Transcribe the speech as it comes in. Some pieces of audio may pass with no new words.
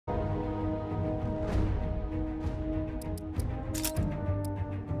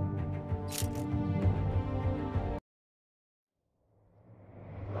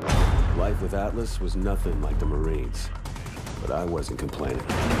life with Atlas was nothing like the Marines, but I wasn't complaining.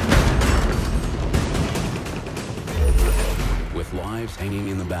 With lives hanging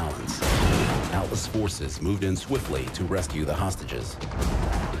in the balance, Atlas forces moved in swiftly to rescue the hostages.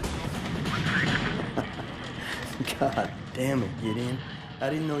 God damn it, Gideon. I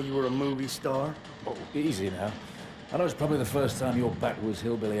didn't know you were a movie star. Oh, easy now. I know it's probably the first time your backwoods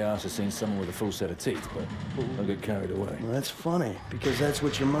hillbilly ass has seen someone with a full set of teeth, but don't get carried away. Well, that's funny, because that's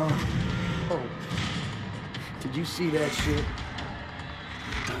what your mom... Oh. Did you see that shit?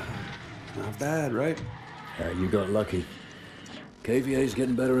 Not bad, right? You got lucky. KVA's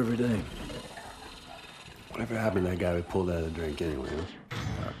getting better every day. Whatever happened to that guy we pulled out of the drink anyway,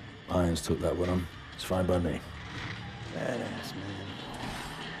 huh? Irons took that one on. It's fine by me. Badass, man.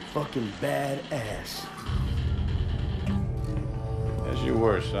 Fucking badass. As you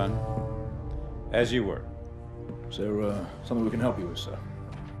were, son. As you were. Is there something we can help you with, sir?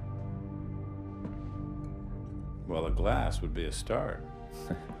 Well, a glass would be a start.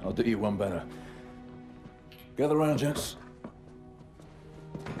 I'll do you one better. Gather round, gents.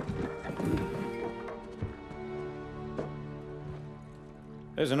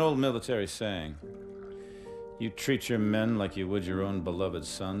 There's an old military saying. You treat your men like you would your own beloved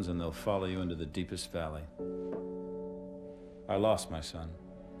sons, and they'll follow you into the deepest valley. I lost my son,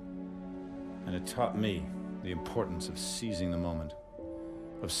 and it taught me the importance of seizing the moment,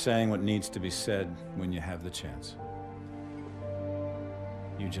 of saying what needs to be said when you have the chance.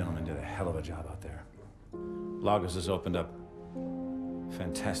 You gentlemen did a hell of a job out there. Lagos has opened up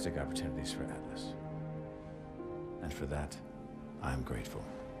fantastic opportunities for Atlas. And for that, I'm grateful.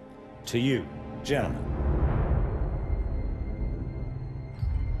 To you, gentlemen.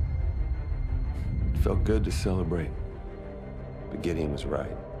 It felt good to celebrate. But Gideon was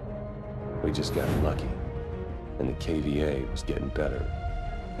right. We just got lucky. And the KVA was getting better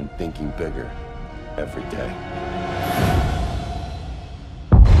and thinking bigger every day.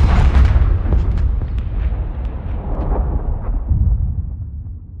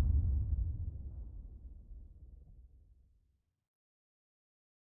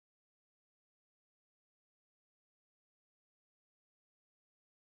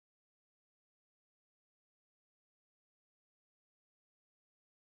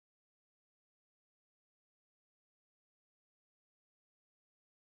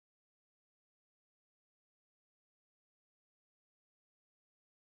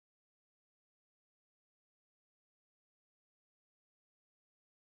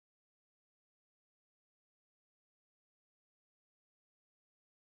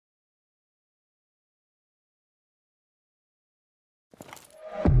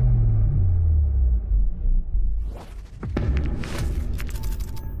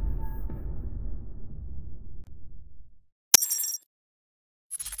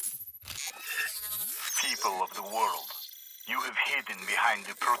 People of the world, you have hidden behind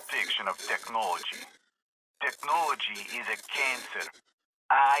the protection of technology. Technology is a cancer.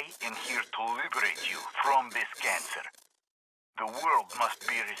 I am here to liberate you from this cancer. The world must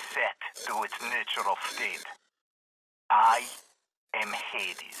be reset to its natural state. I am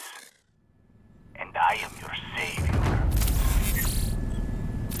Hades, and I am your savior.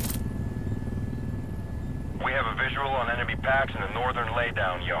 We have a visual on enemy packs in the northern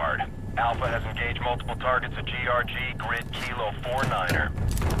laydown yard. Alpha has engaged multiple targets at GRG, grid Kilo 49er.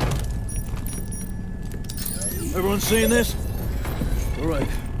 Everyone seeing this? All right.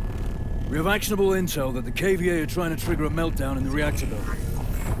 We have actionable intel that the KVA are trying to trigger a meltdown in the reactor building.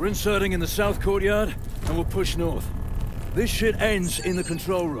 We're inserting in the south courtyard, and we'll push north. This shit ends in the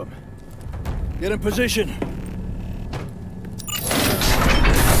control room. Get in position.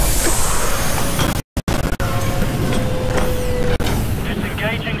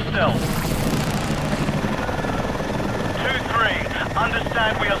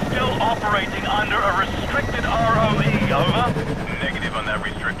 Understand we are still operating under a restricted ROE, over? Negative on that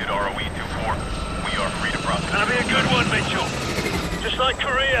restricted ROE 2-4. We are free to process. That'll be a good one, Mitchell. Just like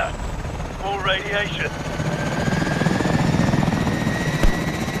Korea. More radiation.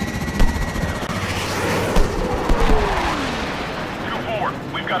 2-4,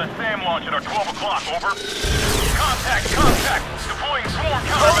 we've got a SAM launch at our 12 o'clock, over. Contact! Deploying swarm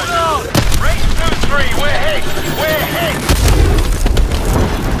countermeasures. Hold on! Range 2-3, we're hit!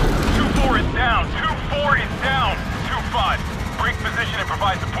 2-4 is down. 2-4 is down. 2-5. Break position and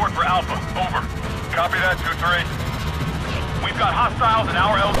provide support for Alpha. Over. Copy that, 2-3. We've got hostiles in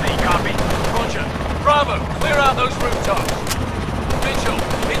our LZ. Copy. Roger. Bravo, clear out those rooftops. Mitchell,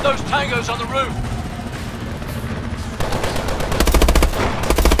 hit those tangos on the roof.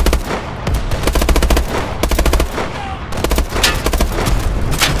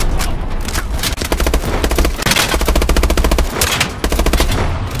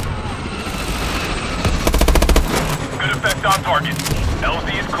 target.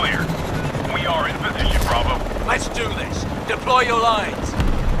 LZ is clear. We are in position, Bravo. Let's do this. Deploy your lines.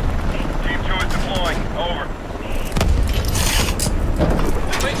 Team 2 is deploying. Over.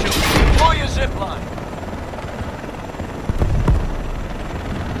 Mitchell, deploy your zip line.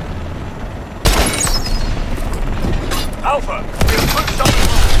 Alpha, we have troops on the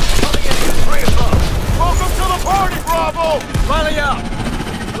line. Coming in at 3 o'clock. Welcome to the party, Bravo! Rally up.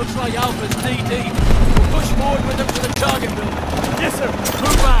 Looks like Alpha's knee-deep. We'll push forward with them to the target building. Yes, sir.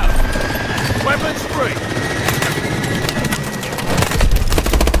 Move out. Weapons free.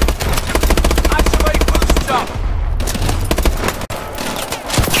 Activate boost up.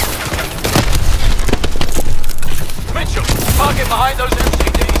 Mitchell, target behind those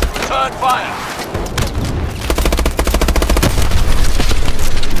MCDs. Return fire.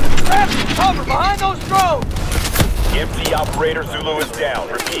 Cover behind those drones! MT operator Zulu is down.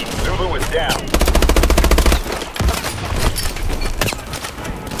 Repeat, Zulu is down.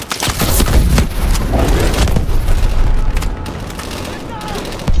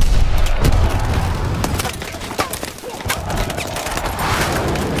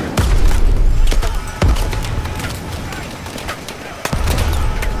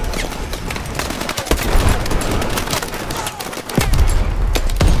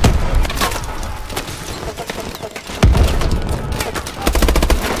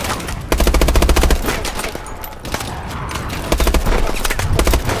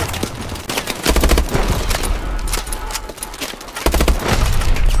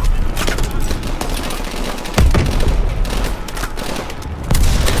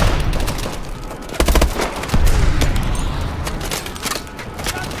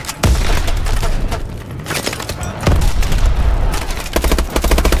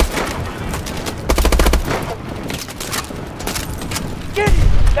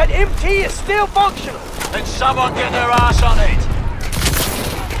 That MT is still functional! Then someone get their ass on it!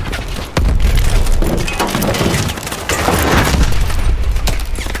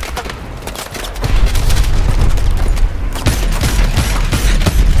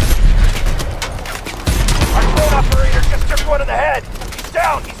 Our drone operator just took one in the head! He's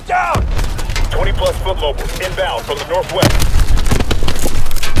down! He's down! 20-plus foot mobiles inbound from the northwest.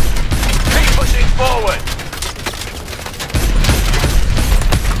 Keep pushing forward!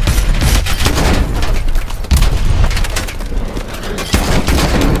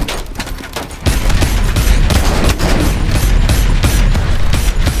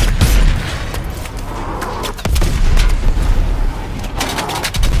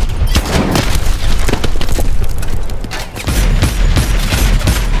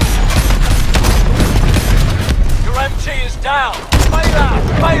 Down! Bail out!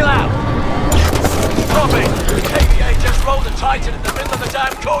 Bail out! Copy! KVA just rolled a Titan in the middle of the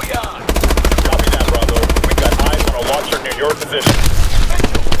damn courtyard! Copy that, Bravo. We've got eyes on a launcher near your position.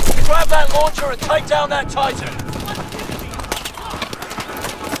 Mitchell, grab that launcher and take down that Titan!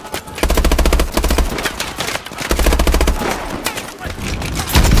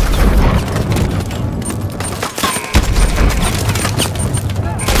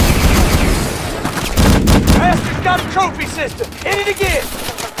 Got a trophy system! Hit it again!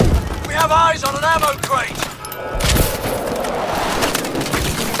 We have eyes on an ammo crate!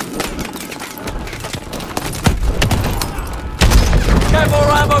 Get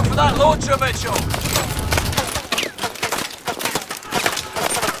more ammo for that launcher, Mitchell!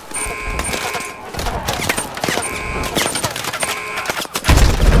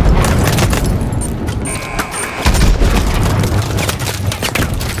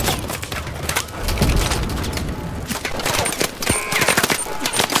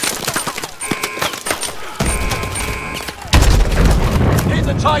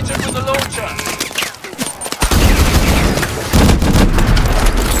 Titan with the launcher!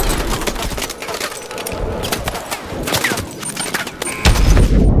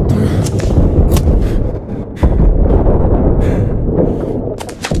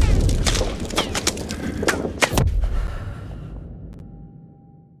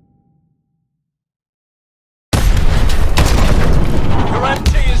 Your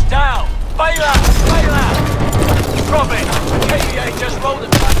MT is down! Bail out! Bail out! Drop it! KVA just rolled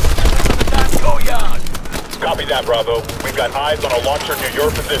it! Courtyard. Copy that, Bravo. We've got eyes on a launcher near your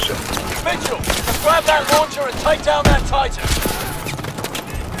position. Mitchell, grab that launcher and take down that Titan.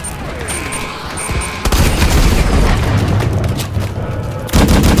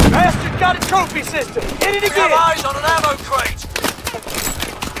 Bastard got a trophy system! Hit it again! We have eyes on an ammo crate!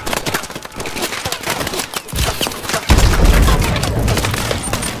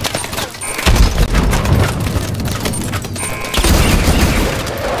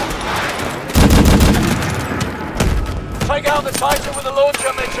 Take out down the Titan with a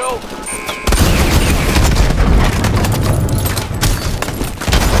launcher, Mitchell!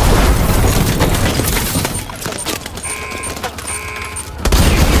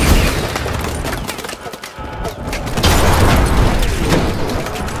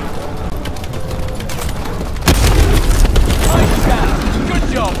 Titan's down! Good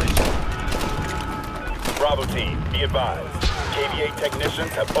job, Mitchell! Bravo team, be advised. KVA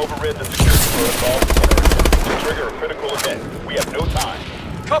technicians have overrid the security protocol to trigger a critical event. We have no time.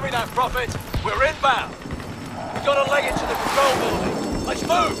 Copy that, Prophet. We're inbound. We've got to leg it to the control building. Let's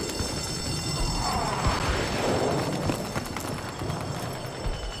move!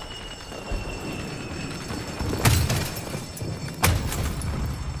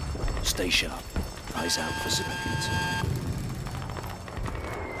 Stay sharp. Eyes out for civilians.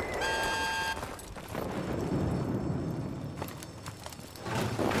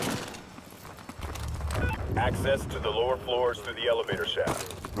 Access to the lower floors through the elevator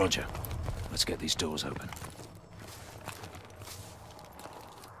shaft. Roger. Let's get these doors open.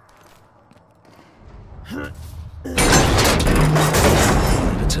 At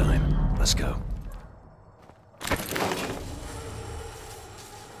a time. Let's go.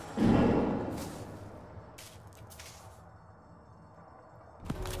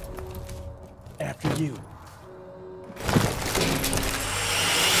 After you.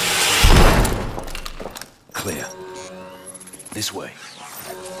 Clear. This way.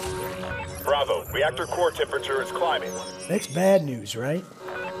 Bravo, reactor core temperature is climbing. That's bad news, right?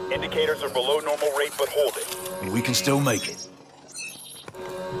 Indicators are below normal rate but holding. And we can still make it.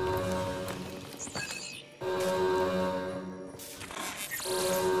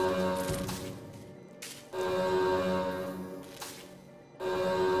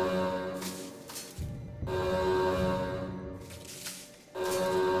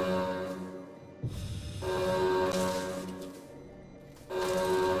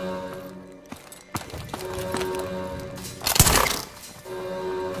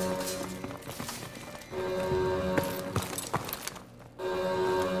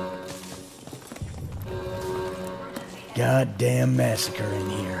 Goddamn massacre in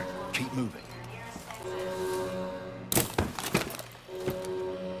here. Keep moving.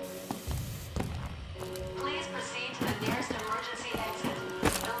 Please proceed to the nearest emergency exit.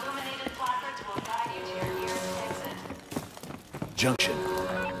 Illuminated placards will guide you to your nearest exit. Junction.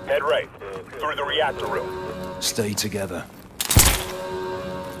 Head right, through the reactor room. Stay together.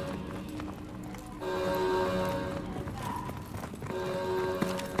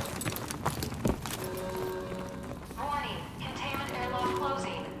 Warning, containment airlock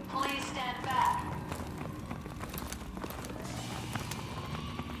closing. Please stand back.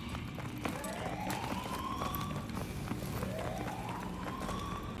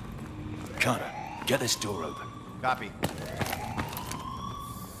 Carter, get this door open. Copy.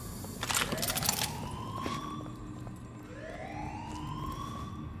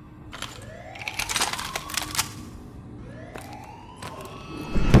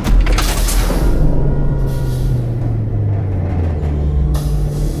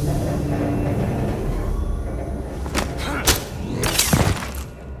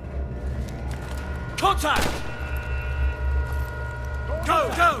 Contact! Go!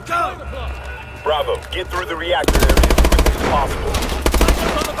 Bravo, get through the reactor area as quickly as possible.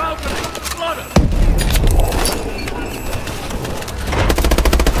 Titan's on the balcony! Flood him!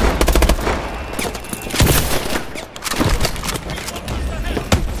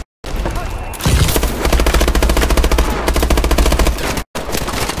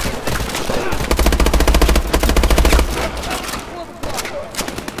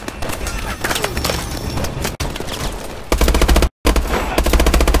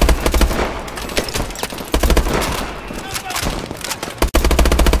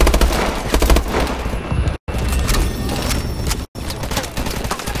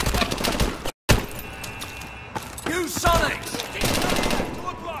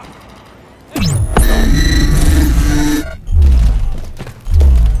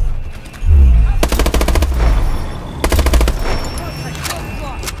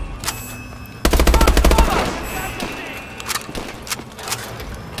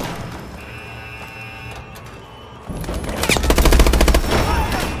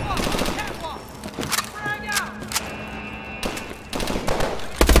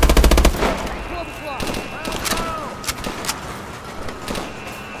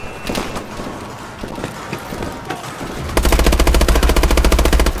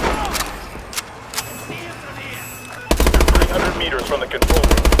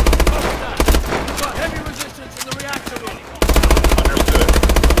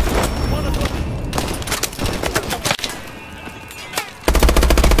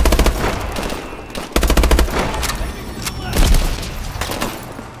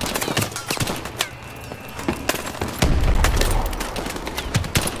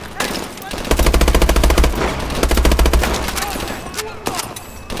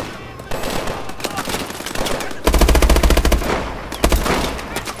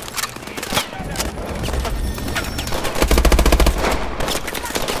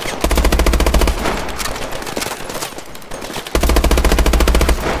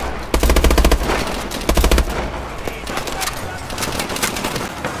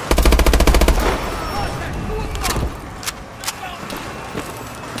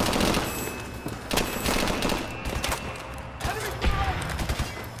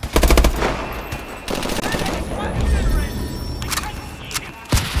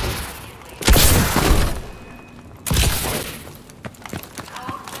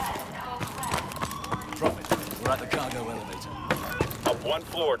 one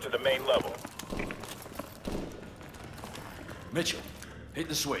floor to the main level. Mitchell, hit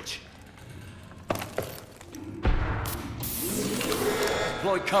the switch.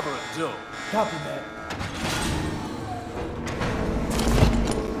 Deploy cover at the door. Copy that.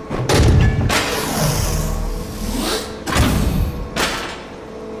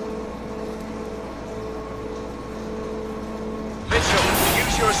 Mitchell,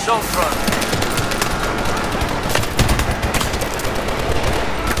 use your assault drone.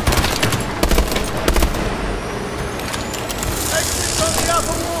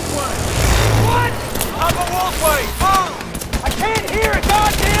 Upper walkway! Move! I can't hear a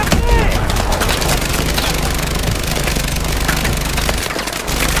goddamn thing!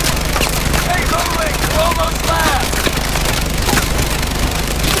 Stay moving! We're almost there!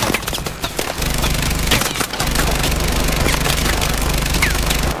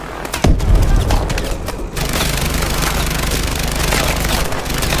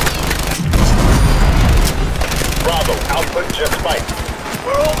 Bravo, output just spiked.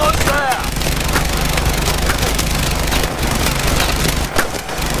 We're almost there!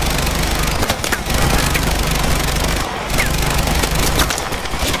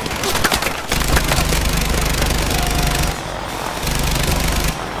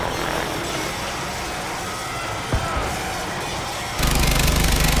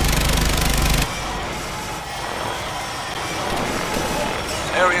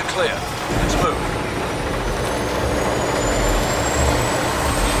 Area clear. Let's move.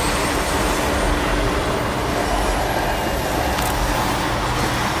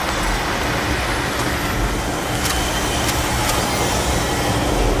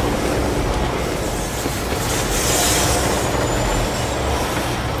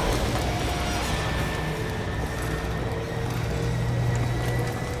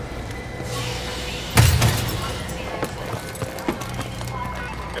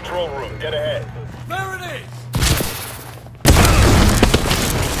 Control room, dead ahead. There it is!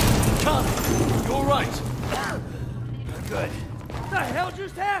 Come! You're right. Good. What the hell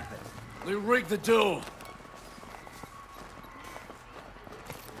just happened? We rigged the door.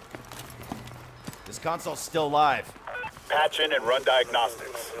 This console's still live. Patch in and run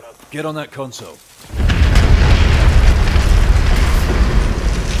diagnostics. Get on that console.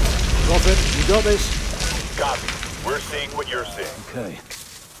 Prophet, you got this? Copy. We're seeing what you're seeing. Okay.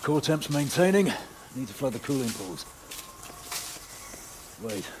 Core temp's maintaining. Need to flood the cooling pools.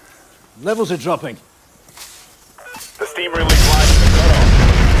 Wait. Levels are dropping. The steam release line has been cut off.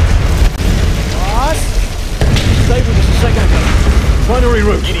 What? Stayed with us a second ago. Trying to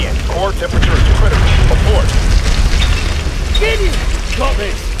reroute. Gideon, core temperature is critical. Abort. Gideon! Got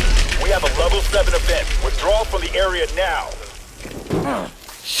this. We have a level 7 event. Withdraw from the area now.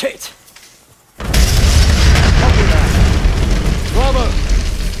 Shit! Copy that. Bravo!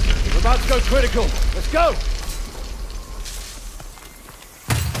 We're about to go critical. Let's go!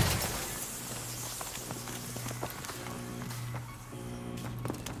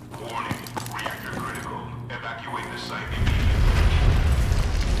 Warning. Reactor critical. Evacuate the site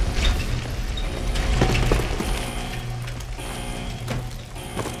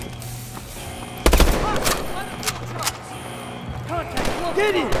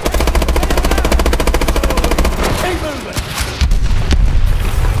Gideon! Keep moving!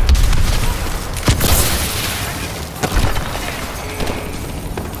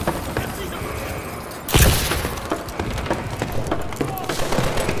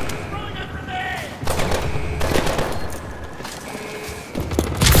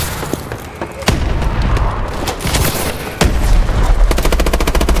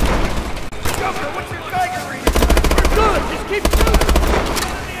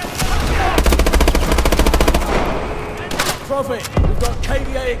 Prophet, we've got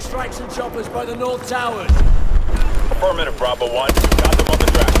KVA extraction choppers by the North Towers. Affirmative, Bravo 1. Got them on the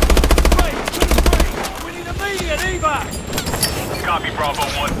track. Wait, 2-3. We need immediate evac. Copy, Bravo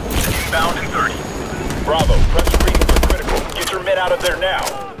 1. Inbound in 30. Bravo, pressure readings are critical. Get your men out of there now.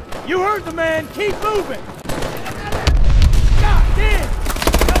 You heard the man. Keep moving. God damn!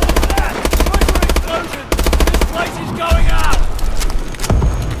 Sniper explosion! This place is going out!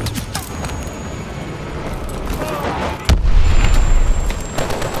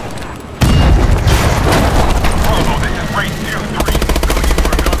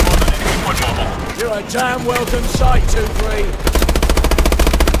 You're a damn welcome sight, 2-3.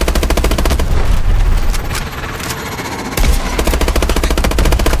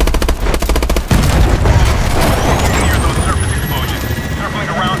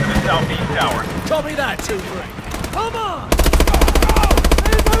 Copy that, 2-3. Come on! Go!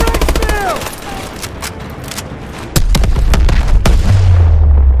 There's the Rex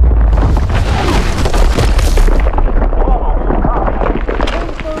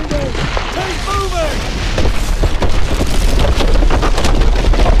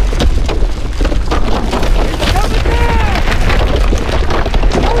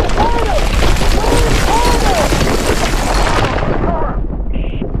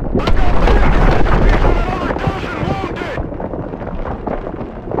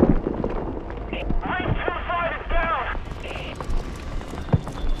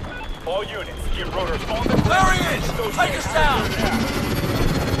Take us down!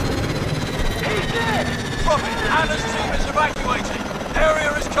 He's dead! Drop it! Anna's team is evacuating!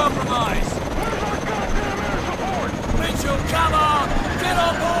 Area is compromised! Where's our goddamn air support? Mitchell, come on! Get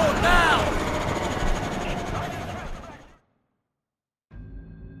on board now!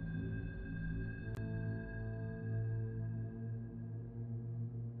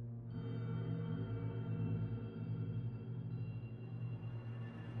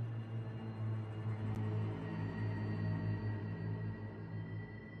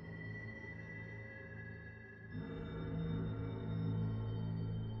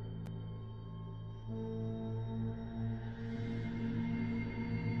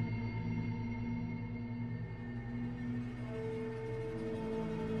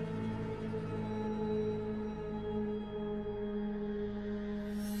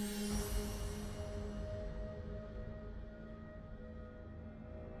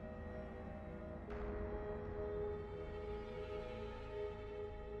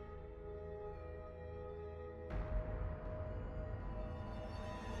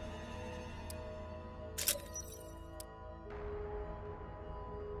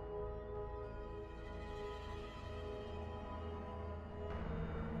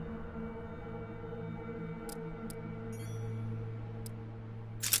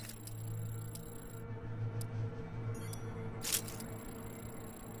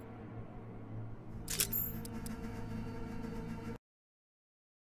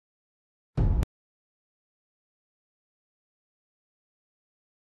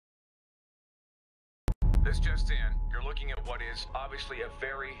 This just in, you're looking at what is obviously a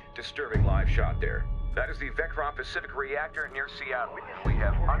very disturbing live shot there. That is the Vectron Pacific reactor near Seattle. We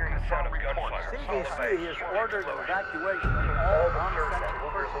have unconfirmed reports. CDC has ordered an evacuation of all non-essential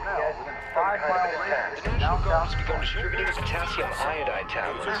personnel within a 5-mile radius. The National Guard's begun distributing potassium iodide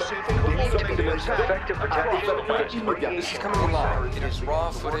tablets, believed to be the most effective protective. This is coming along. It is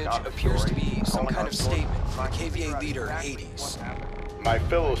raw footage, appears to be some kind of statement from the KVA leader, Hades. My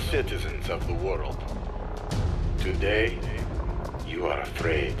fellow citizens of the world, today, you are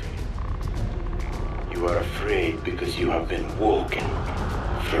afraid. You are afraid because you have been woken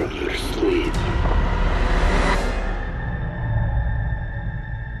from your sleep.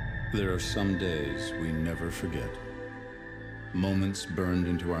 There are some days we never forget. Moments burned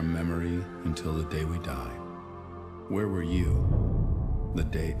into our memory until the day we die. Where were you the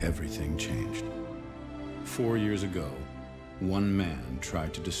day everything changed? 4 years ago, one man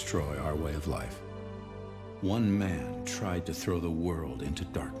tried to destroy our way of life. One man tried to throw the world into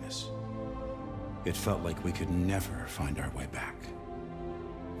darkness. It felt like we could never find our way back.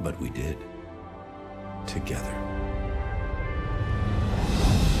 But we did. Together.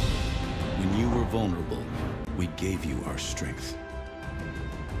 When you were vulnerable, we gave you our strength.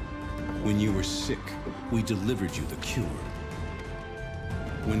 When you were sick, we delivered you the cure.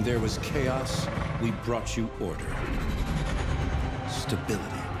 When there was chaos, we brought you order.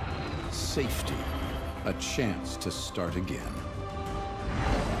 Stability. Safety. A chance to start again.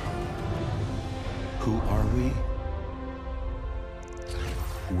 Who are we?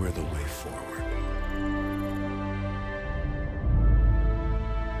 We're the way forward.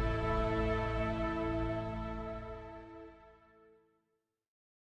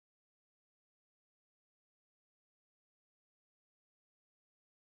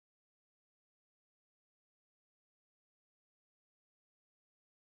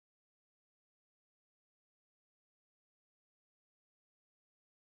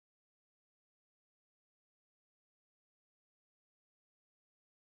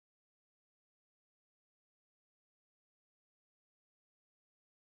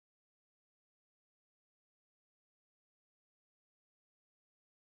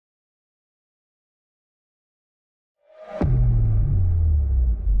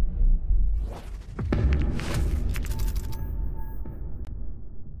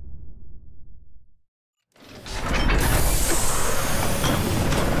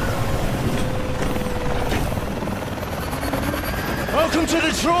 Welcome to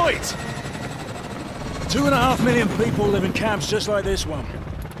Detroit! 2.5 million people live in camps just like this one.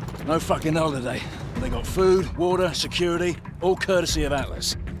 No fucking holiday. They got food, water, security, all courtesy of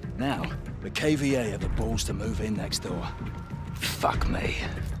Atlas. Now, the KVA have the balls to move in next door. Fuck me.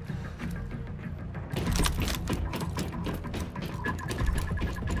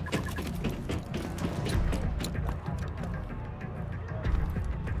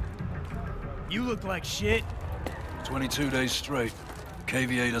 You look like shit. 22 days straight.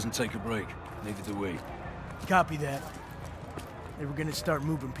 KVA doesn't take a break. Neither do we. Copy that. They were gonna start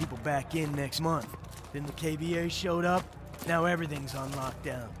moving people back in next month. Then the KVA showed up. Now everything's on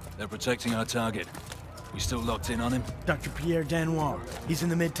lockdown. They're protecting our target. We still locked in on him? Dr. Pierre Danois. He's in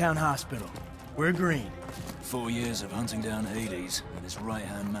the Midtown Hospital. We're green. 4 years of hunting down Hades, and his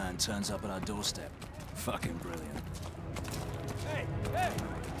right-hand man turns up at our doorstep. Fucking brilliant. Hey, hey!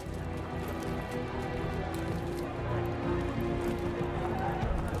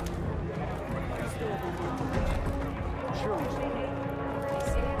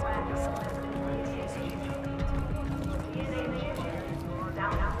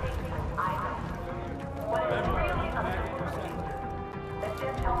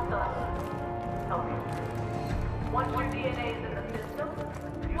 Once your DNA is in the system,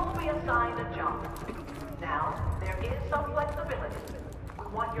 you'll be assigned a job. Now, there is some flexibility. We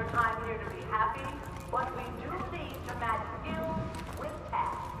want your time here to be happy, but we do need to match skills with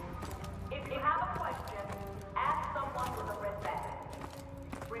tasks. If you have a question, ask someone with a red badge.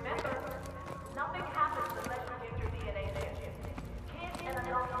 Remember, nothing happens unless you get your DNA chip. Kids and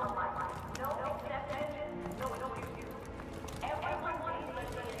adults alike. No exceptions, no excuses. Everyone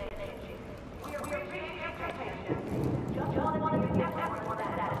needs a DNA chip. We appreciate your patience. Just wanted to get everyone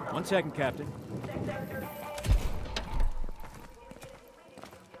that. 1 second, Captain.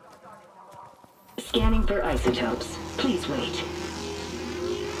 Scanning for isotopes. Please wait.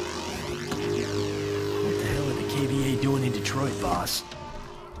 What the hell are the KVA doing in Detroit, boss?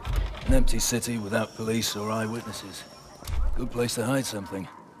 An empty city without police or eyewitnesses. Good place to hide something.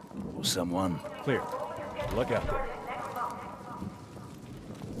 Or someone. Clear. Look out there.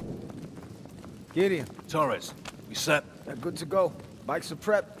 Gideon. Torres, we set? Good to go. Bikes are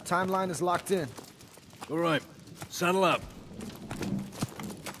prepped. Timeline is locked in. All right. Saddle up.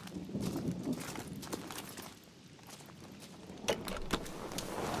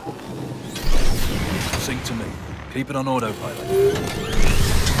 Sync to me. Keep it on autopilot.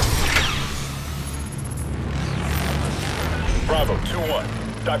 Bravo, 2-1.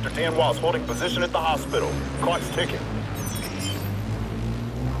 Dr. Danois holding position at the hospital. Clock's ticking.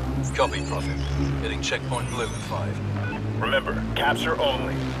 Copy, Prophet. Hitting checkpoint blue in 5. Remember, capture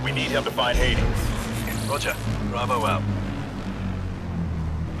only. We need him to find Hades. Roger. Bravo out.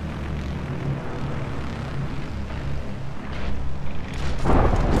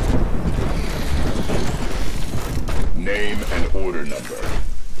 Name and order number.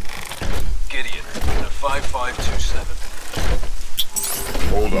 Gideon, in a 5527.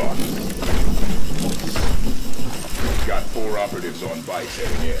 Hold on. Got 4 operatives on bikes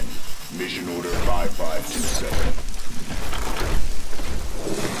heading in. Mission order 5527.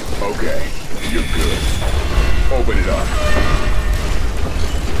 Okay, you're good. Open it up.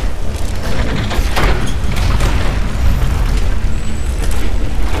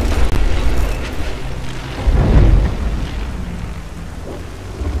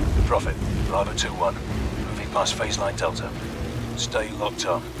 Prophet, Bravo 2-1. Moving past phase line Delta. Stay locked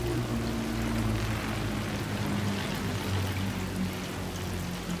on.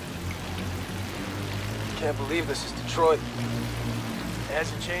 Can't believe this is Detroit. It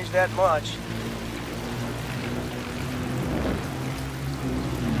hasn't changed that much.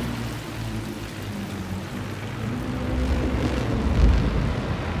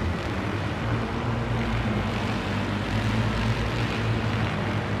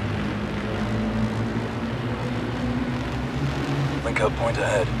 Link-up point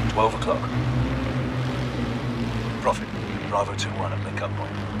ahead, 12 o'clock. Prophet, Bravo 2-1 at link-up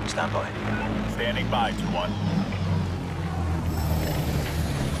point. Stand by. Standing by, 2-1.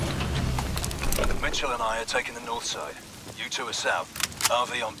 Mitchell and I are taking the north side. You two are south.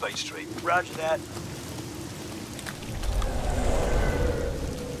 RV on Bait Street. Roger that.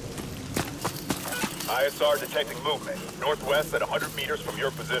 ISR detecting movement. Northwest at 100 meters from your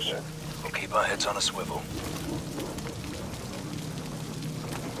position. We'll keep our heads on a swivel.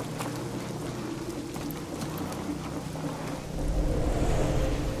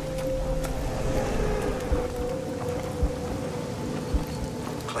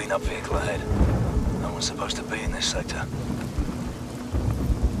 Clean up vehicle ahead. No one's supposed to be in this sector.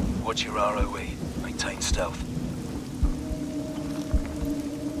 Watch your ROE. Maintain stealth.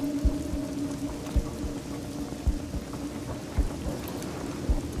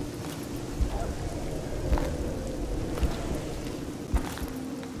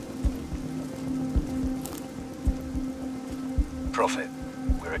 Prophet,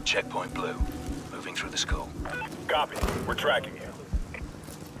 we're at checkpoint blue. Moving through the school. Copy. We're tracking you.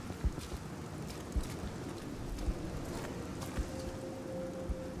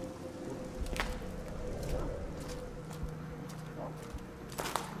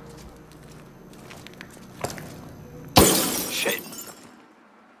 Shit.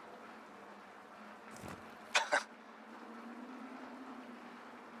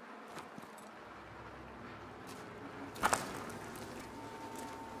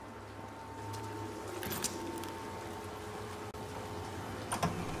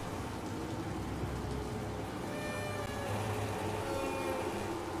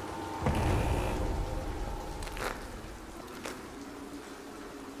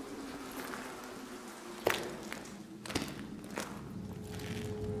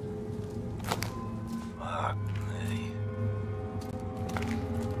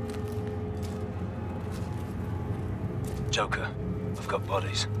 Joker, I've got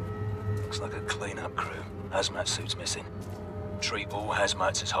bodies. Looks like a clean-up crew. Hazmat suits missing. Treat all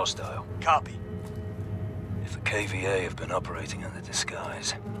hazmats as hostile. Copy. If the KVA have been operating under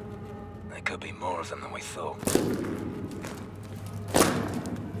disguise, there could be more of them than we thought.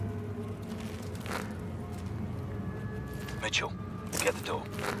 Mitchell, get the door.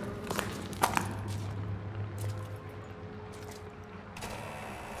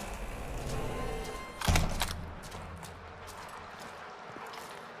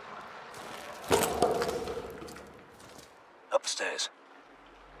 Up the stairs.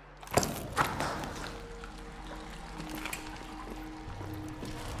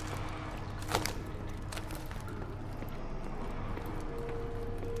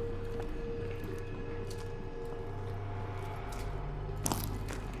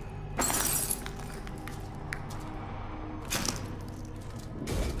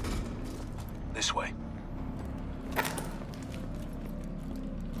 This way.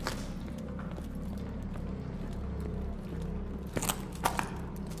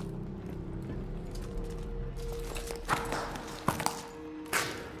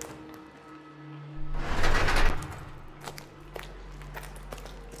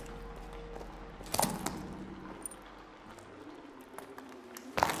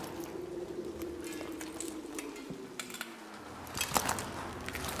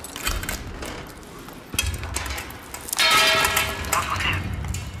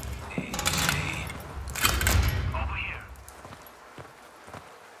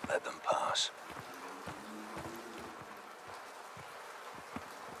 Let them pass.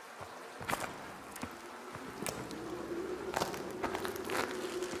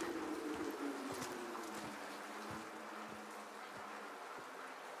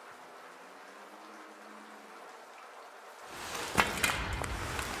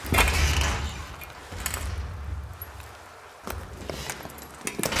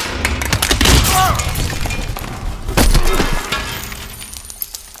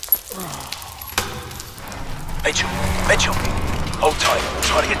 Mitchell, hold tight. We'll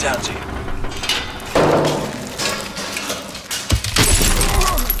try to get down to you.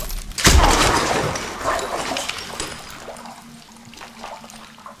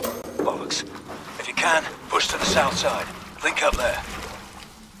 Bollocks. If you can, push to the south side. Link up there.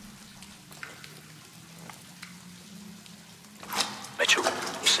 Mitchell,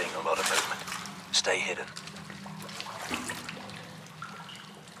 I'm seeing a lot of movement. Stay hidden.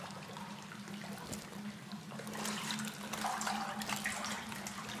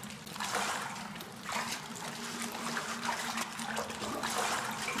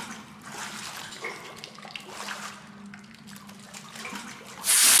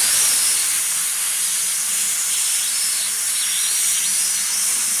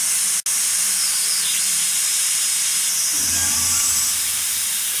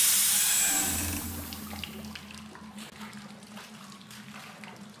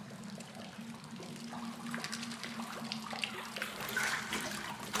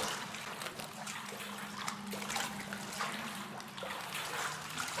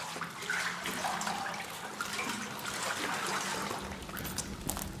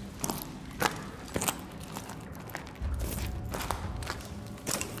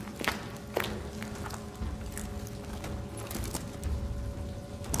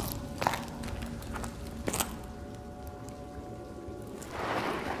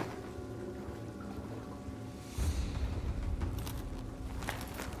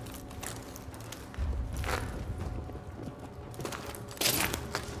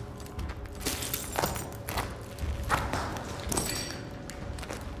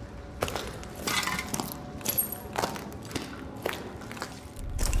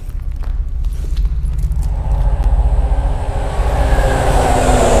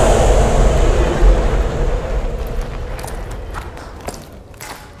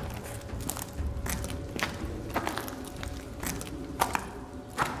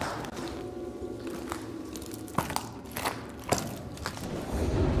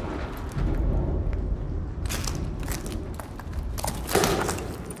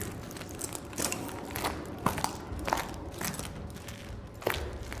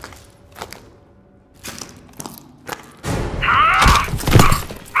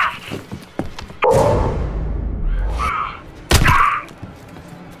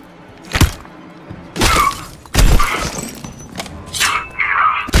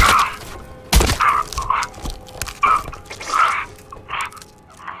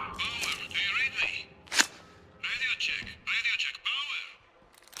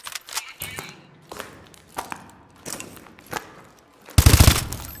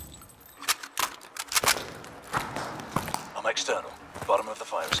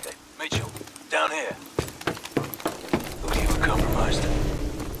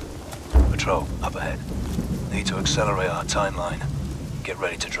 patrol, up ahead. Need to accelerate our timeline. Get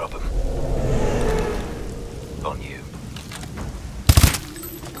ready to drop them. On you.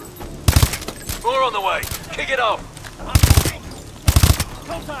 More on the way! Kick it off!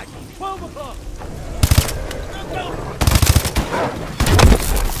 Contact! 12 o'clock!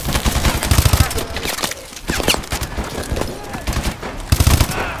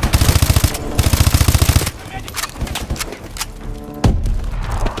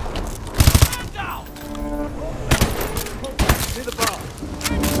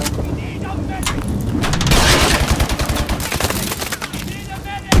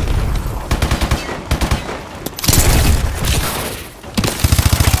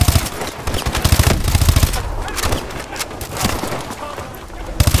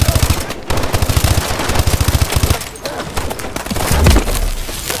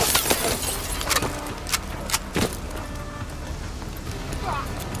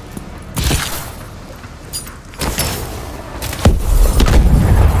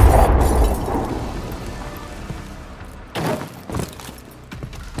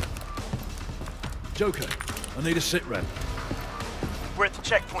 Joker, I need a sit rep. We're at the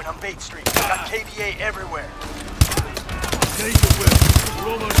checkpoint on Bait Street. Got KVA everywhere. Gauge the whip.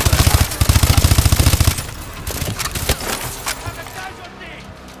 We're almost there.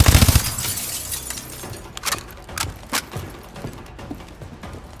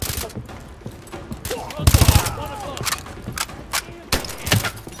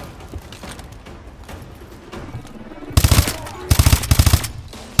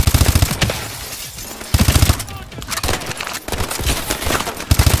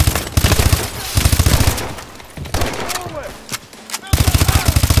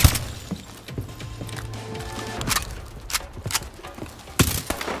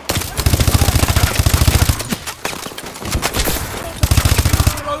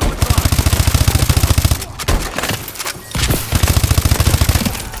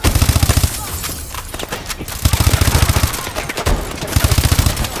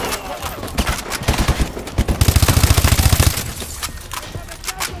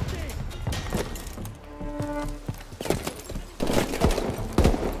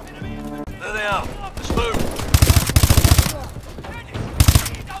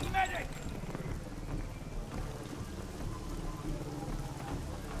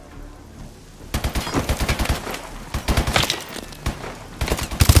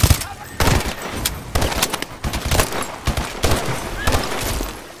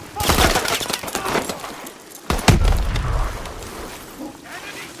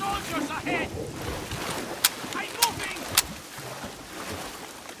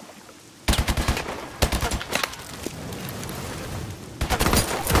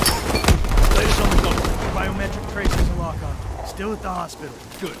 Still at the hospital.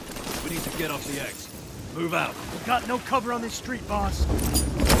 Good. We need to get off the X. Move out. We've got no cover on this street, boss.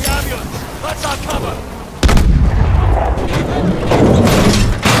 The ambulance! That's our cover!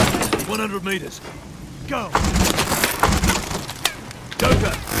 100 meters. Go!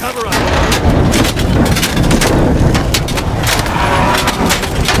 Joker, cover up!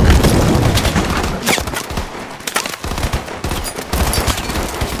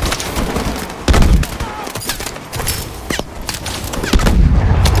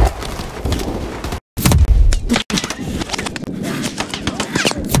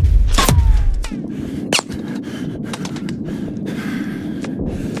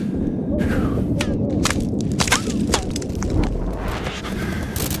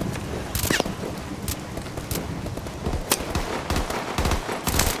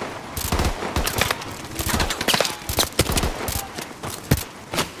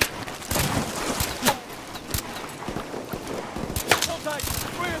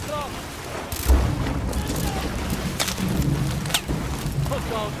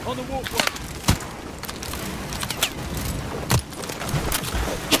 On the walkway.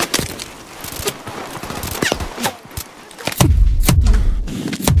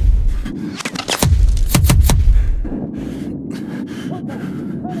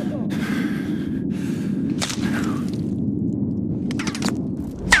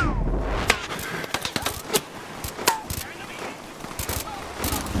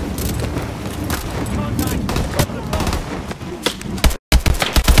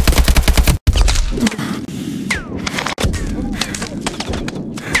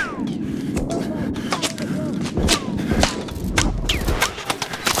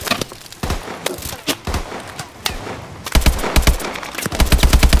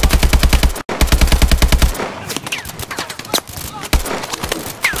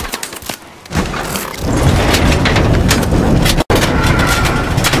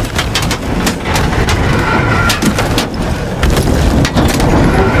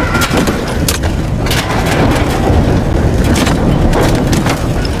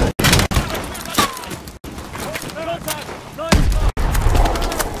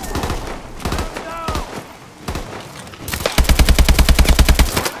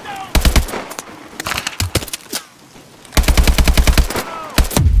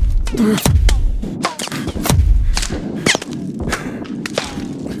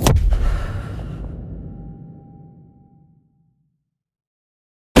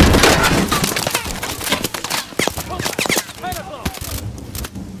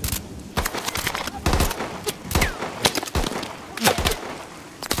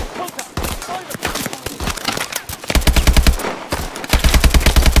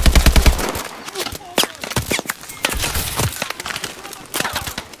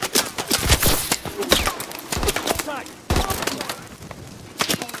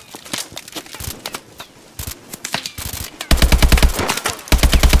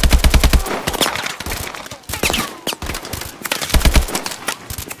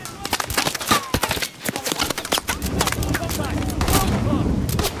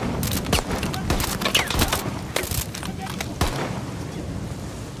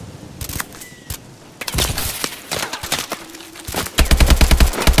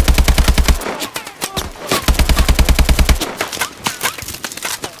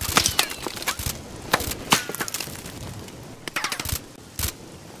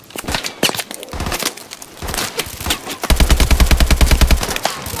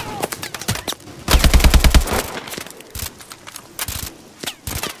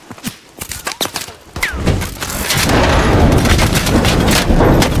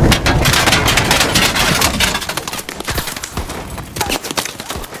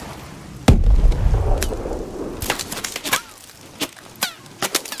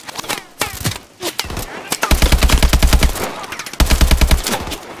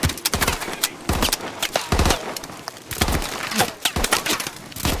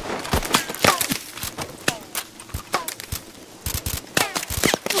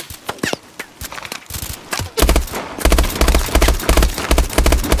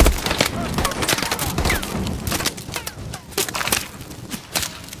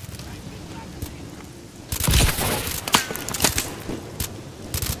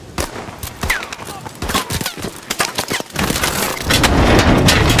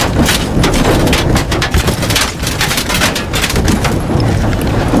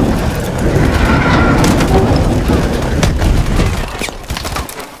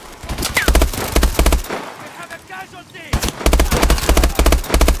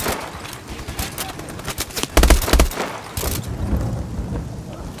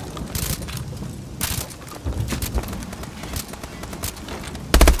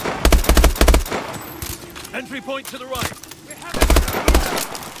 Entry point to the right.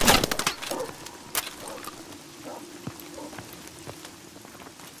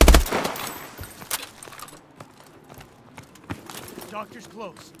 Doctor's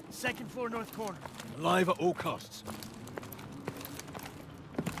close. Second floor north corner. Alive at all costs.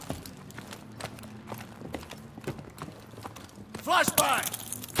 Flashbang!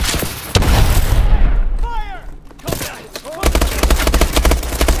 Fire!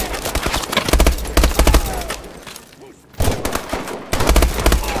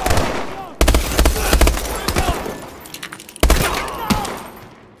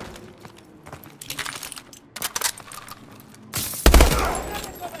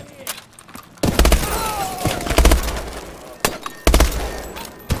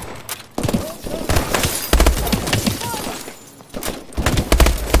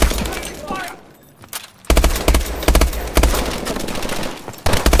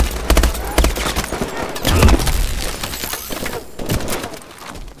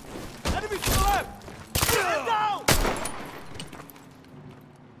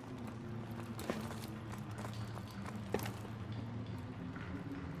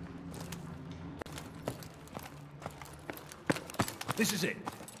 This is it.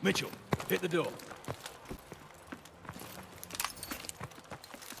 Mitchell, hit the door.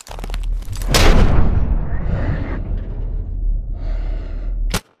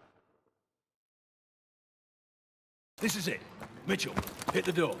 This is it. Mitchell, hit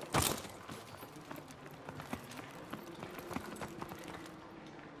the door.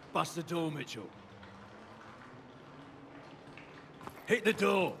 Bust the door, Mitchell. Hit the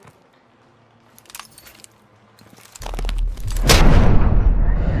door.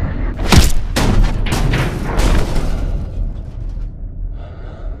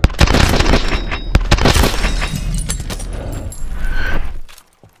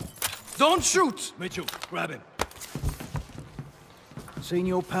 Don't shoot! Mitchell, grab him. Seen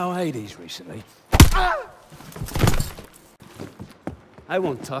your pal Hades recently? I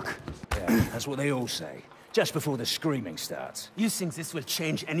won't talk. Yeah, that's what they all say. Just before the screaming starts. You think this will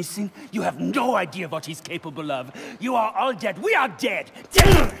change anything? You have no idea what he's capable of. You are all dead. We are dead.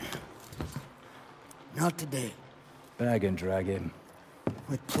 Not today. Bag and drag him.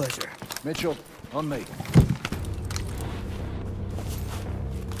 With pleasure. Mitchell, on me.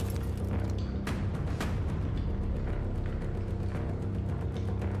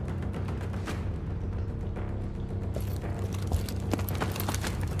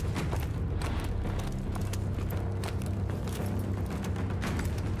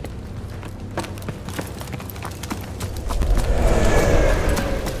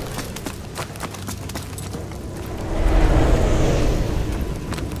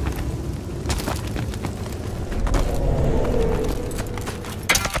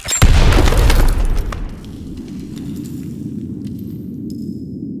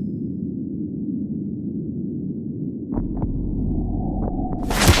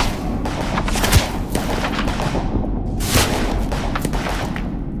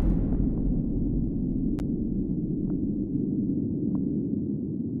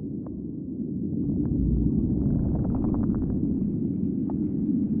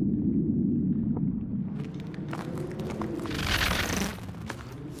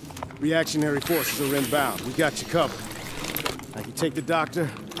 Reactionary forces are inbound. We got you covered. I can take the doctor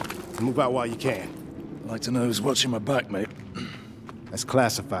and move out while you can. I'd like to know who's watching my back, mate. That's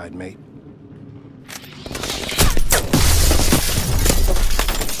classified, mate.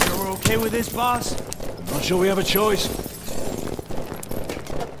 Sure we're okay with this, boss? Not sure we have a choice.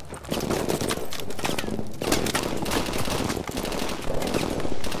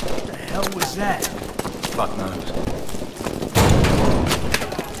 What the hell was that? Fuck knows.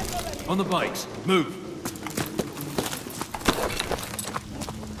 On the bikes, move.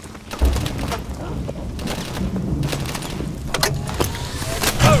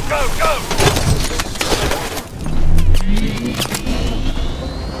 Go, go, go!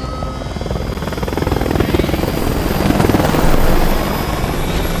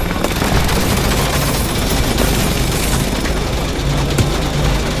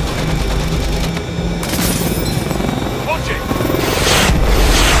 Watch it!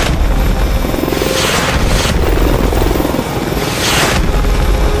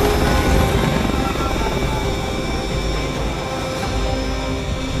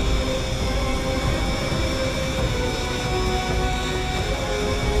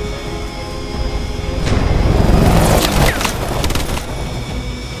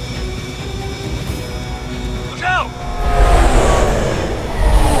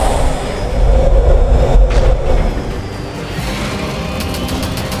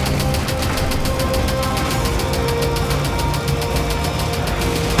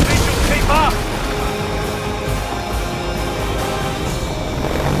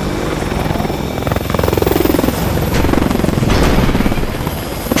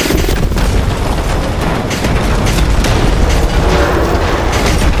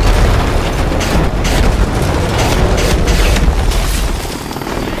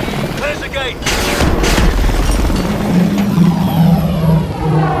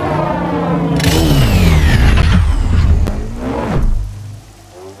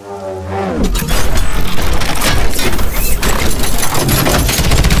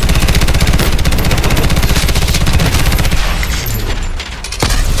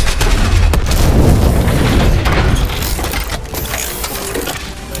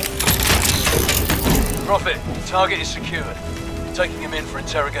 Prophet, target is secured. Taking him in for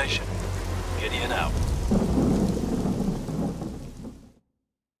interrogation. Gideon out.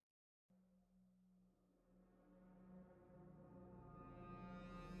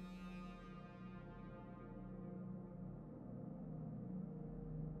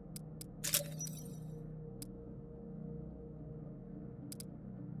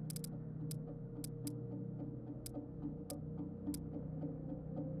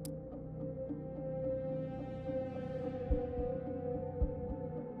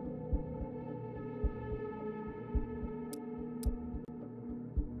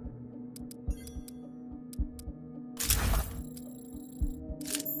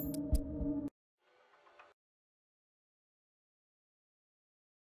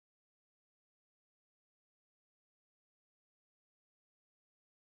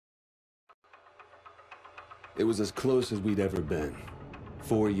 It was as close as we'd ever been.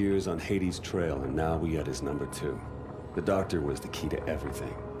 4 years on Hades' trail, and now we at his number 2. The doctor was the key to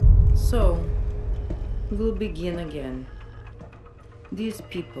everything. So, we'll begin again. These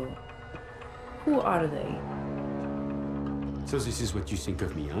people, who are they? So this is what you think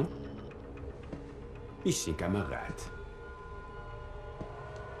of me, huh? You think I'm a rat.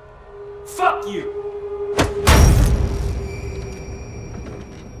 Fuck you!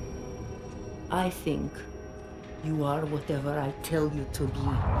 I think you are whatever I tell you to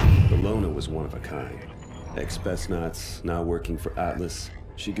be. Bologna was one of a kind. Ex-Spetsnaz, now working for Atlas.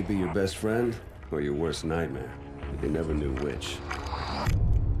 She could be your best friend or your worst nightmare. But they never knew which.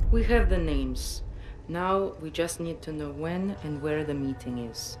 We have the names. Now we just need to know when and where the meeting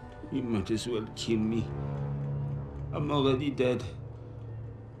is. You might as well kill me. I'm already dead.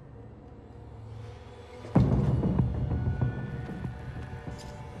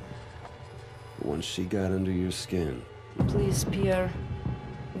 Once she got under your skin. Please, Pierre,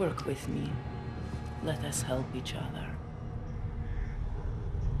 work with me. Let us help each other.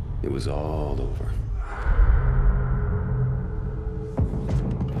 It was all over.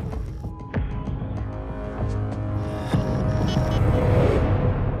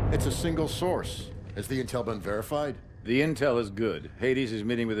 It's a single source. Has the intel been verified? The intel is good. Hades is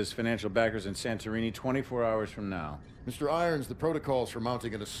meeting with his financial backers in Santorini 24 hours from now. Mr. Irons, the protocols for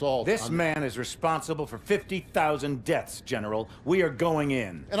mounting an assault This man is responsible for 50,000 deaths, General. We are going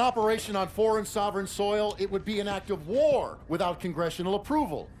in. An operation on foreign sovereign soil, it would be an act of war without congressional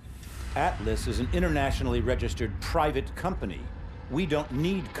approval. Atlas is an internationally registered private company. We don't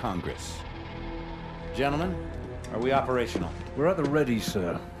need Congress. Gentlemen, are we operational? We're at the ready,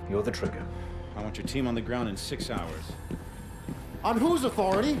 sir. You're the trigger. I want your team on the ground in 6 hours. On whose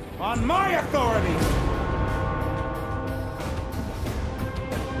authority? On my authority!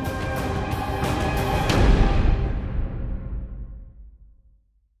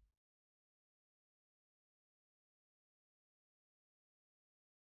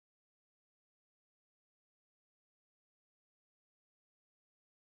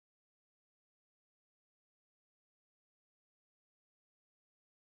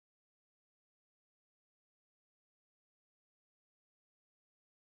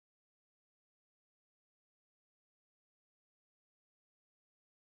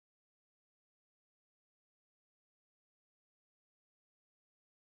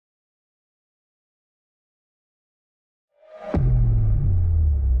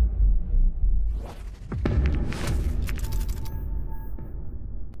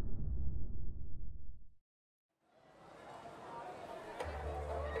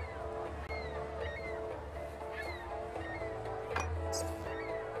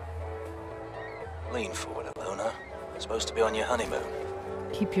 Lean forward, Alona. Supposed to be on your honeymoon.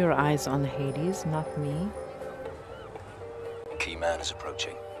 Keep your eyes on Hades, not me. Key man is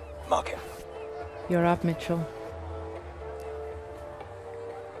approaching. Mark him. You're up, Mitchell.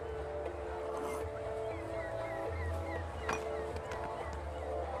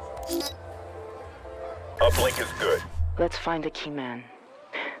 Uplink is good. Let's find the key man.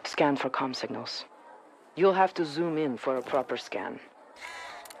 Scan for comm signals. You'll have to zoom in for a proper scan.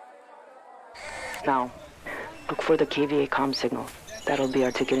 Now, look for the KVA comm signal. That'll be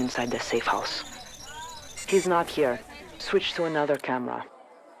our ticket inside the safe house. He's not here. Switch to another camera.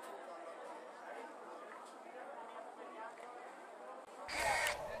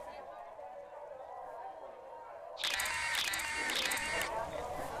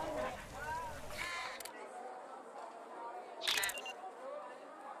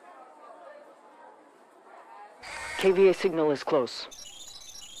 KVA signal is close.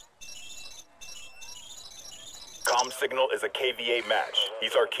 Comm signal is a KVA match.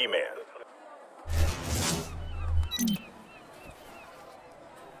 He's our key man.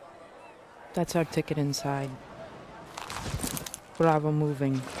 That's our ticket inside. Bravo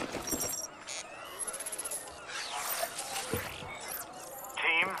moving.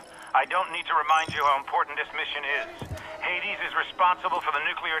 Team, I don't need to remind you how important this mission is. Hades is responsible for the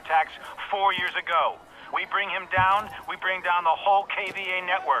nuclear attacks 4 years ago. We bring him down, we bring down the whole KVA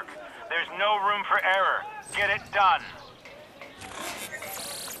network. There's no room for error. Get it done.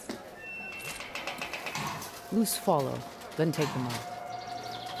 Loose follow, then take them out.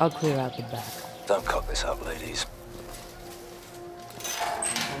 I'll clear out the back. Don't cock this up, ladies.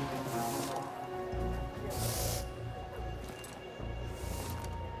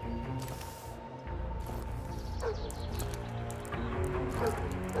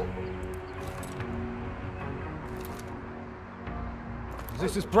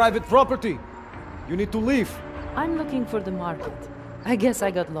 This is private property. You need to leave. I'm looking for the market. I guess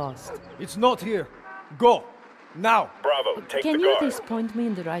I got lost. It's not here. Go. Now. Bravo, take Can the you guard. at least point me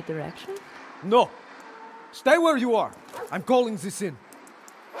in the right direction? No. Stay where you are. I'm calling this in.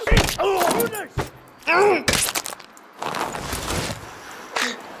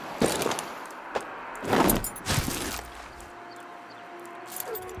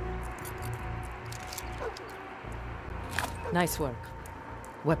 Nice work.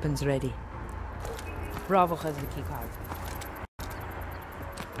 Weapons ready. Bravo has the key card.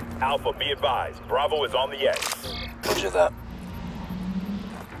 Alpha, be advised. Bravo is on the edge. Roger that.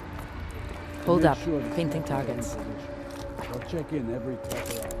 Hold up. Painting targets. I'll check in every 12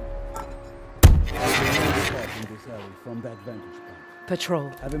 hours. In this alley from that vantage point. Patrol.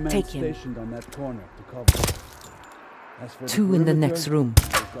 Have a man Take him. stationed on that corner to cover. As for Two in the next room.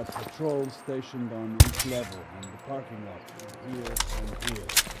 We've got patrols stationed on each level and the parking lot here and here.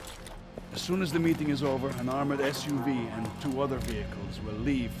 As soon as the meeting is over, an armored SUV and 2 other vehicles will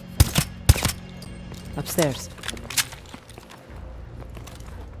leave. Upstairs.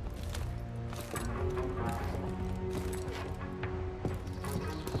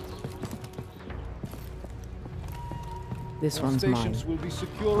 This one's mine. Stations will be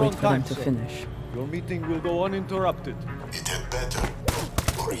secure Wait on for time, them to sir. finish. Your meeting will go uninterrupted. It had better,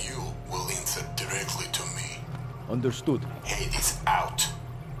 or you will answer directly to me. Understood. Hades out.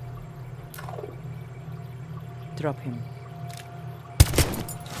 Drop him.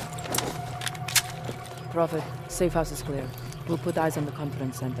 Prophet, safe house is clear. We'll put eyes on the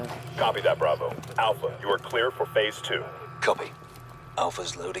conference center. Copy that, Bravo. Alpha, you are clear for phase 2. Copy.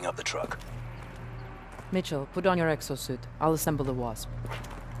 Alpha's loading up the truck. Mitchell, put on your exosuit. I'll assemble the Wasp.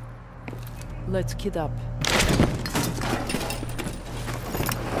 Let's kid up.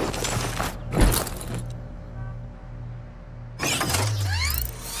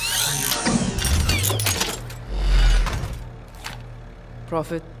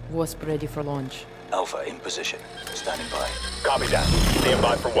 Prophet, Wasp ready for launch. Alpha in position. Standing by. Copy that. Stand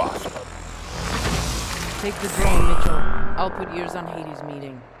by for Wasp. Take the drone, Mitchell. I'll put ears on Hades'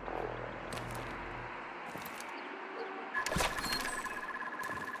 meeting.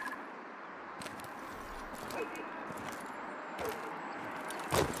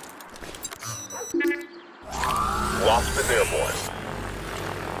 Wasp is airborne.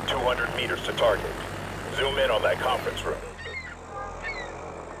 200 meters to target. Zoom in on that conference room.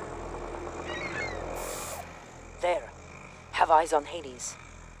 There. Have eyes on Hades.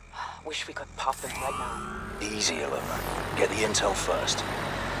 Wish we could pop them right now. Easy, Alona. Get the intel first.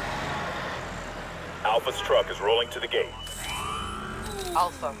 Alpha's truck is rolling to the gate.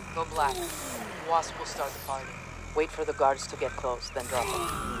 Alpha, go black. Wasp will start the party. Wait for the guards to get close, then drop them.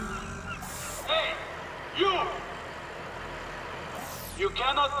 Hey! You! You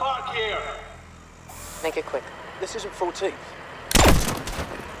cannot park here! Make it quick. This isn't 14th.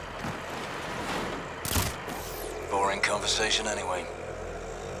 Boring conversation anyway.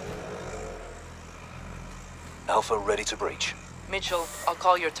 Alpha ready to breach. Mitchell, I'll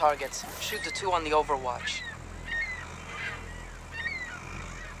call your targets. Shoot the 2 on the overwatch.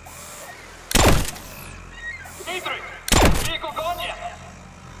 Dietrich! Vehicle gone yet?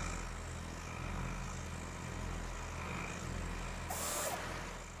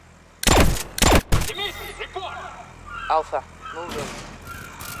 Dimitri, report! Alpha, moving.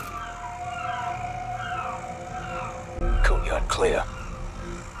 Courtyard clear.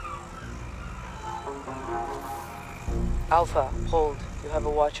 Alpha, hold. You have a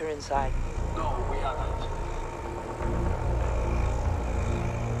watcher inside. No, we haven't.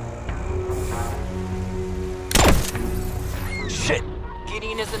 Shit!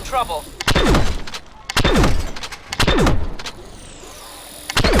 Gideon is in trouble.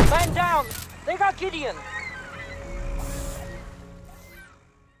 Man down! They got Gideon!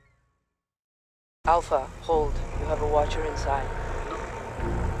 Alpha, hold. You have a watcher inside.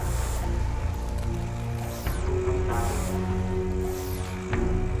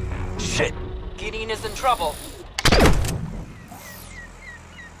 Shit! Gideon is in trouble.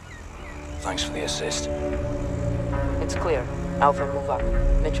 Thanks for the assist. It's clear. Alpha, move up.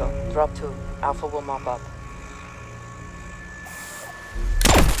 Mitchell, drop 2. Alpha will mop up.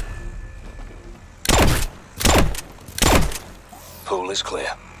 Pool is clear.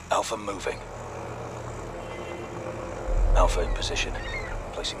 Alpha moving. Alpha in position.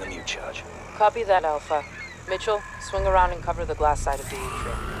 Placing the mute charge. Copy that, Alpha. Mitchell, swing around and cover the glass side of the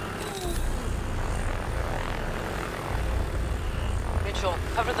atrium. Mitchell,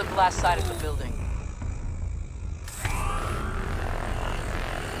 cover the glass side of the building.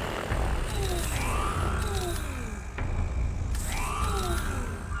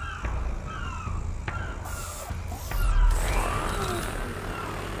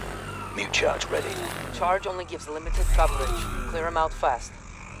 Mute charge ready. Charge only gives limited coverage. Clear him out fast.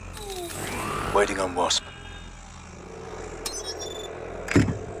 Waiting on Wasp.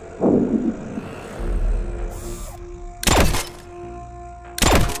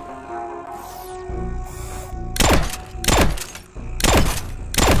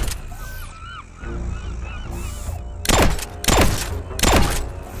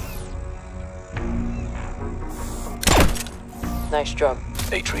 Nice job.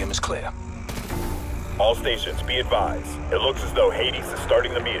 Atrium is clear. All stations, be advised. It looks as though Hades is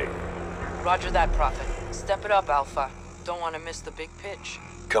starting the meeting. Roger that, Prophet. Step it up, Alpha. Don't want to miss the big pitch.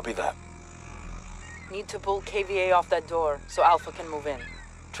 Copy that. Need to pull KVA off that door so Alpha can move in.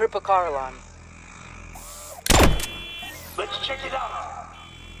 Trip a car alarm. Let's check it out.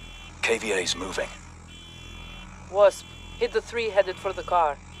 KVA's moving. Wasp, hit the 3 headed for the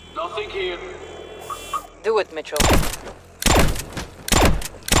car. Nothing here. Do it, Mitchell.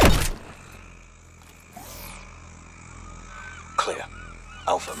 Clear.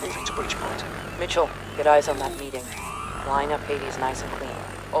 Alpha moving to Bridgeport. Mitchell, get eyes on that meeting. Line up Hades nice and clean.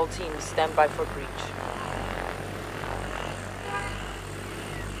 All teams stand by for breach.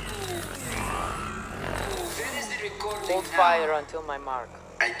 Hold fire until my mark.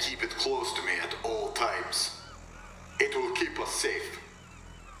 And keep it close to me at all times. It will keep us safe.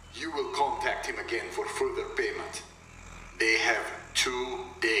 You will contact him again for further payment. They have 2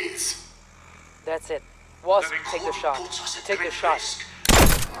 days. That's it. Wasp, take the shot. Take the shot.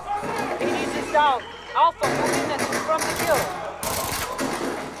 Hades is down. Alpha, move in and confront the kill.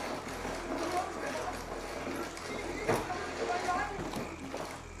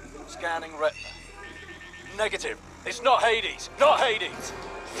 Scanning retina. Negative. It's not Hades. Not Hades.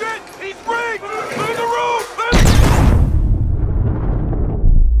 Shit! He's rigged! Clear the room!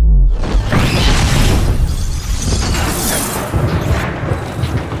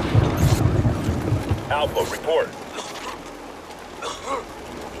 Alpha, report.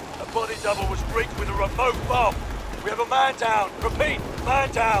 A body double was rigged with a remote bomb. We have a man down. Repeat,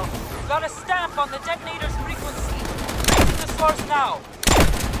 man down. Got a stamp on the detonator's frequency. Raise the source now.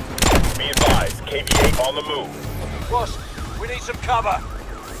 Be advised, KVA on the move. Wasp, we need some cover.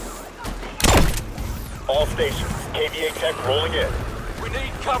 All stations, KVA tech rolling in. We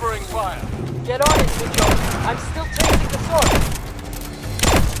need covering fire. Get on it, Mitchell. I'm still chasing the source.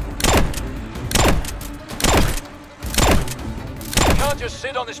 We can't just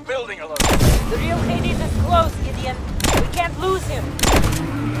sit on this building alone. The real Hades is close, Gideon. We can't lose him.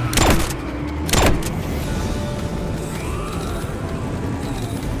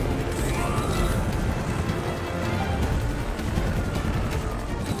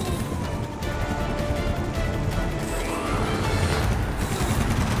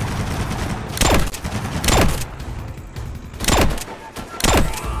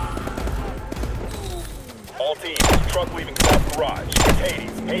 All teams, truck leaving South Garage. It's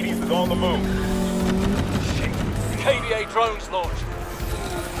Hades. Hades is on the move. Shit. KVA drones launched.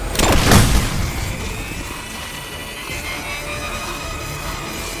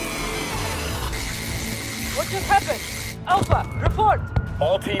 What just happened? Alpha, report!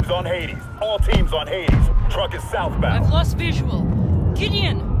 All teams on Hades. All teams on Hades. Truck is southbound. I've lost visual.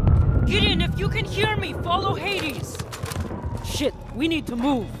 Gideon! Gideon, if you can hear me, follow Hades! Shit, we need to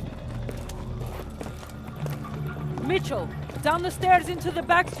move. Mitchell, down the stairs into the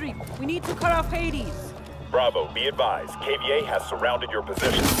back street. We need to cut off Hades. Bravo, be advised. KVA has surrounded your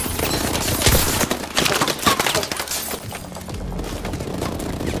position.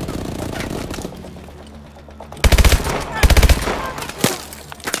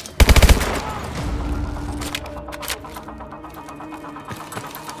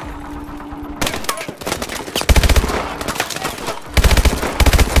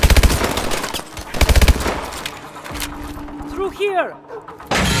 Here!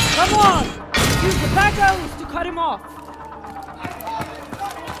 Come on! Use the back alleys to cut him off!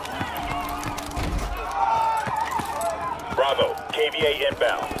 KVA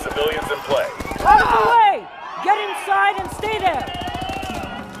inbound. Civilians in play. Out of the way! Get inside and stay there!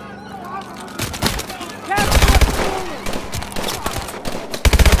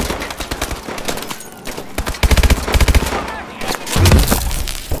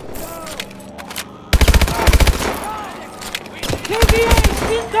 KVA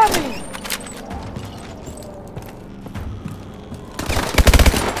incoming!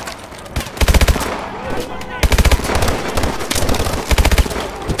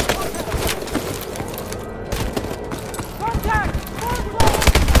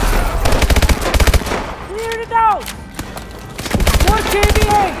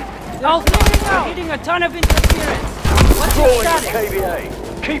 Hitting a ton of interference. What's your status?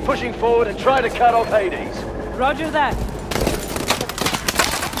 KVA. Keep pushing forward and try to cut off Hades. Roger that.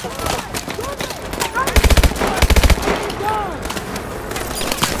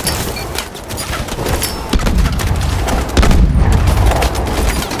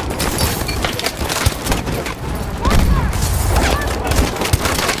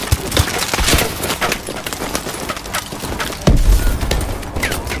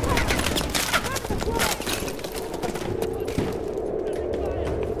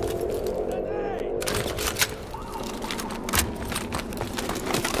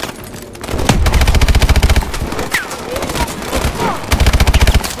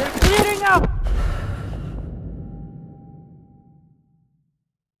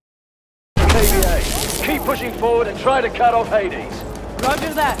 Keep pushing forward and try to cut off Hades.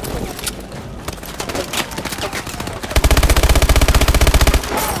 Roger that.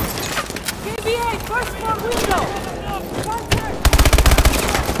 KVA, first floor window!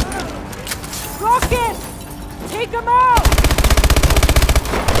 Rocket! Take him out!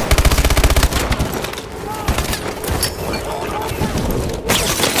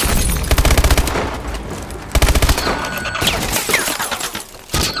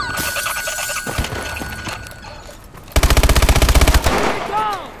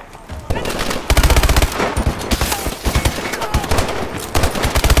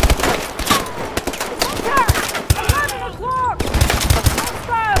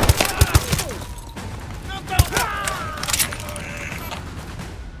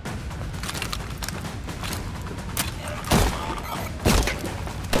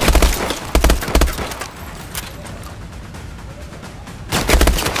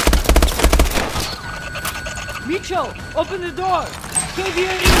 Mitchell, open the door! KVA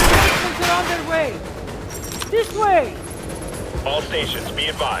reinforcements are on their way! This way! All stations, be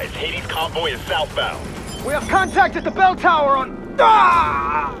advised. Hades convoy is southbound. We have contact at the bell tower on...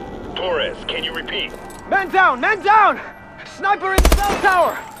 Ah! Torres, can you repeat? Man down! Man down! Sniper in the bell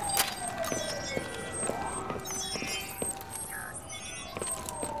tower!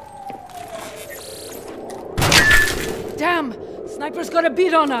 Damn! Sniper's got a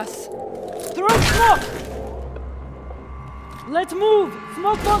beat on us! Throw smoke! Let's move!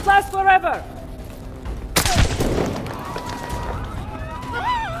 Smoke won't last forever!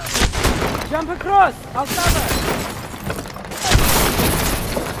 Jump across! I'll cover!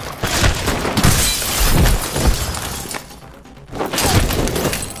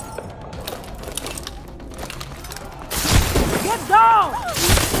 Get down!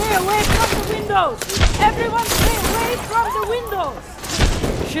 Stay away from the windows! Everyone stay away from the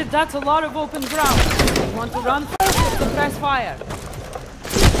windows! Shit, that's a lot of open ground. Want to run first or to press fire?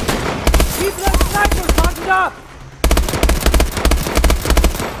 Keep that sniper mounted up!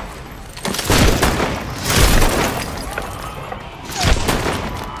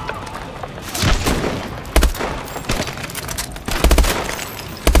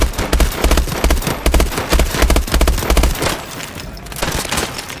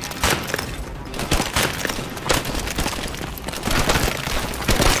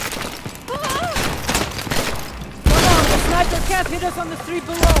 Can't hit us on the street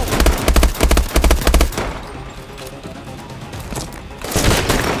below.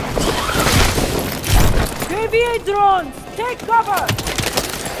 KVA drones, take cover.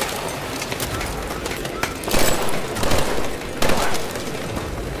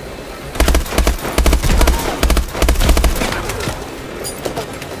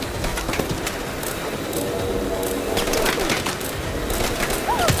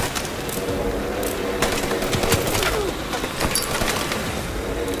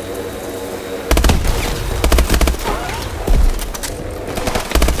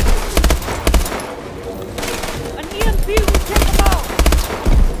 An EMP will take them out!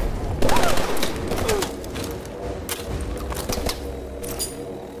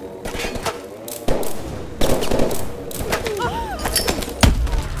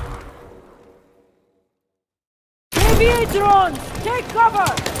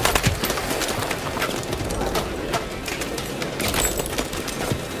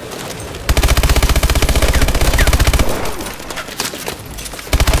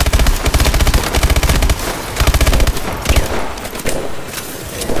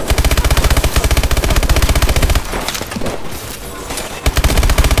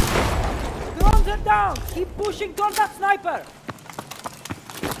 pushing toward that sniper!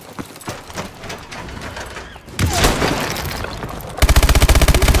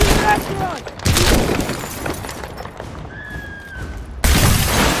 Restaurant!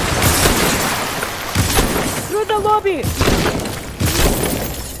 Through the lobby!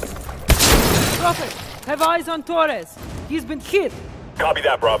 Prophet, have eyes on Torres. He's been hit. Copy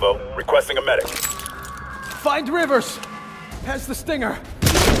that, Bravo. Requesting a medic. Find Rivers! Has the stinger.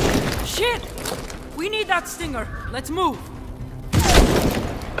 Shit! We need that stinger. Let's move.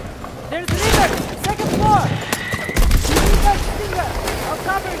 There's Rivers! Second floor! You need that stinger. I'll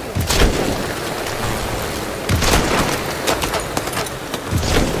cover you.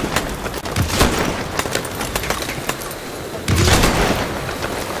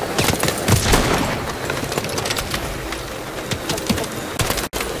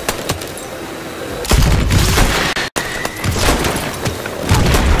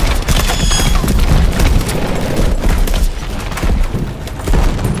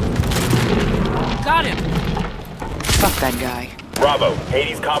 Got him! Fuck that guy. Bravo,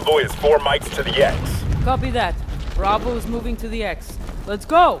 Hades convoy is 4 mics to the X. Copy that. Bravo is moving to the X. Let's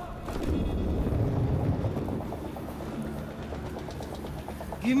go!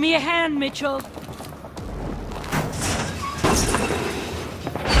 Give me a hand, Mitchell.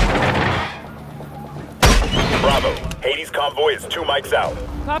 Bravo, Hades convoy is 2 mics out.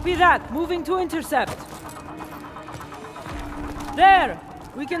 Copy that. Moving to intercept. There!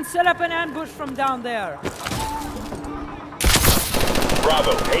 We can set up an ambush from down there.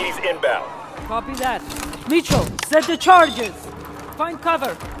 Bravo, Hades inbound. Copy that. Mitchell, set the charges. Find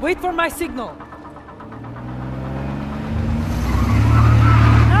cover. Wait for my signal.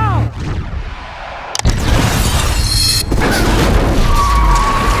 Now!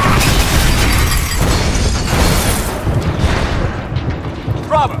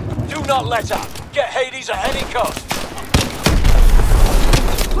 Bravo, do not let up. Get Hades at any cost.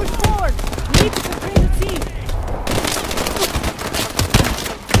 Push forward. We need to contain the team.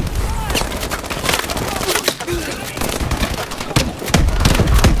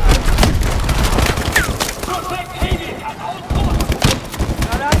 Protect Hades at all costs.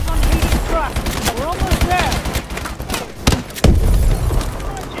 Got eyes on Hades' truck. We're almost there.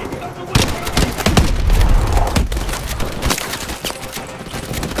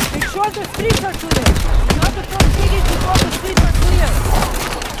 Make sure the streets are clear. Do not approach Hades before the streets are clear.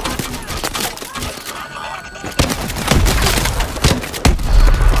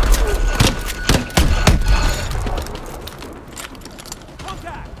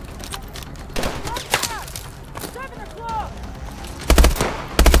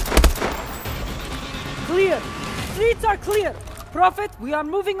 Clear! Streets are clear! Prophet, we are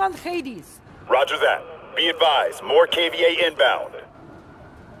moving on Hades. Roger that. Be advised, more KVA inbound.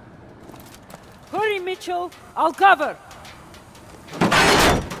 Hurry, Mitchell! I'll cover!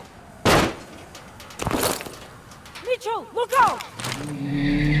 Mitchell, look out!